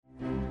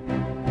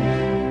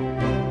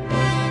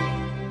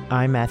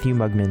I'm Matthew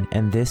Mugman,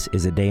 and this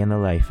is A Day in the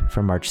Life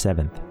for March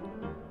 7th.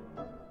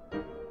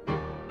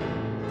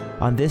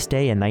 On this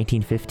day in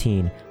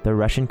 1915, the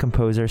Russian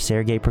composer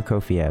Sergei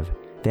Prokofiev,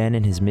 then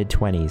in his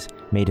mid-20s,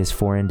 made his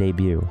foreign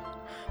debut.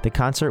 The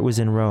concert was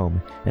in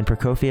Rome, and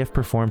Prokofiev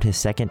performed his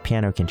Second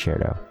Piano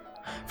Concerto.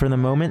 "From the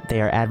moment they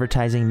are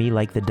advertising me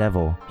like the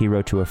devil," he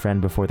wrote to a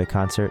friend before the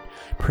concert,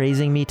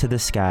 "praising me to the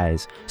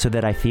skies so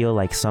that I feel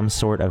like some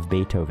sort of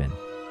Beethoven."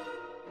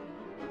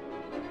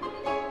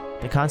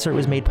 The concert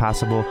was made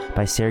possible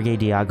by Sergei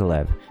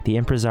Diaghilev, the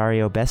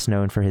impresario best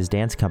known for his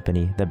dance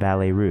company, the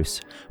Ballet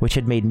Russe, which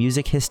had made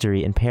music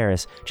history in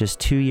Paris just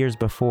 2 years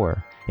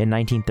before, in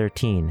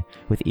 1913,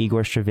 with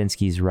Igor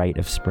Stravinsky's Rite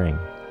of Spring.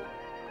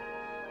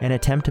 An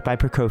attempt by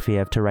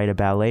Prokofiev to write a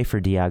ballet for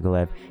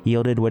Diaghilev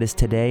yielded what is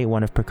today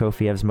one of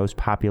Prokofiev's most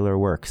popular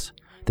works,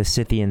 the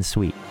Scythian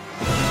Suite.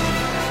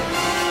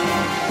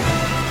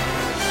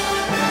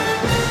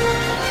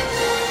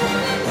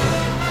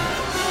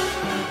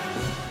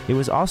 It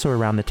was also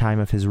around the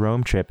time of his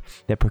Rome trip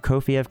that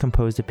Prokofiev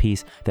composed a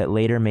piece that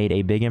later made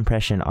a big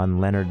impression on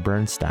Leonard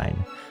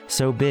Bernstein.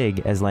 So big,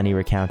 as Lenny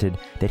recounted,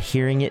 that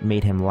hearing it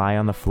made him lie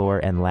on the floor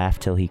and laugh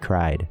till he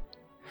cried.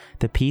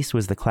 The piece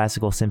was the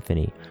Classical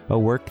Symphony, a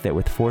work that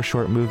with 4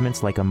 short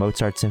movements like a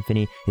Mozart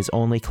symphony is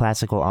only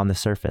classical on the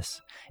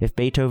surface. If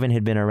Beethoven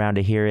had been around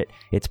to hear it,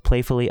 its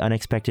playfully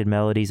unexpected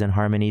melodies and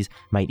harmonies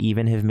might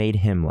even have made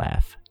him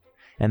laugh.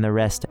 And the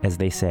rest, as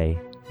they say,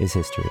 is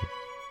history.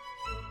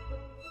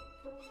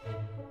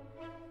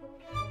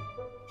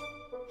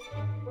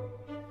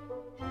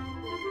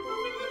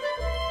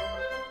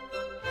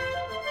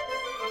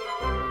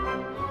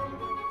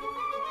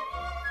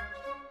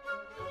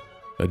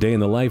 A Day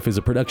in the Life is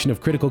a production of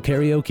Critical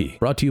Karaoke,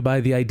 brought to you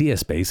by the Idea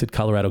Space at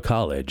Colorado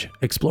College,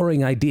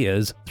 exploring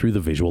ideas through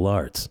the visual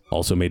arts.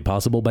 Also made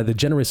possible by the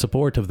generous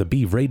support of the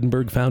B.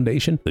 Vredenberg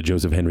Foundation, the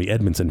Joseph Henry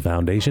Edmondson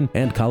Foundation,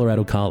 and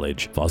Colorado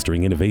College,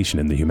 fostering innovation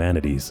in the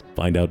humanities.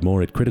 Find out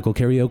more at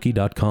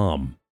criticalkaraoke.com.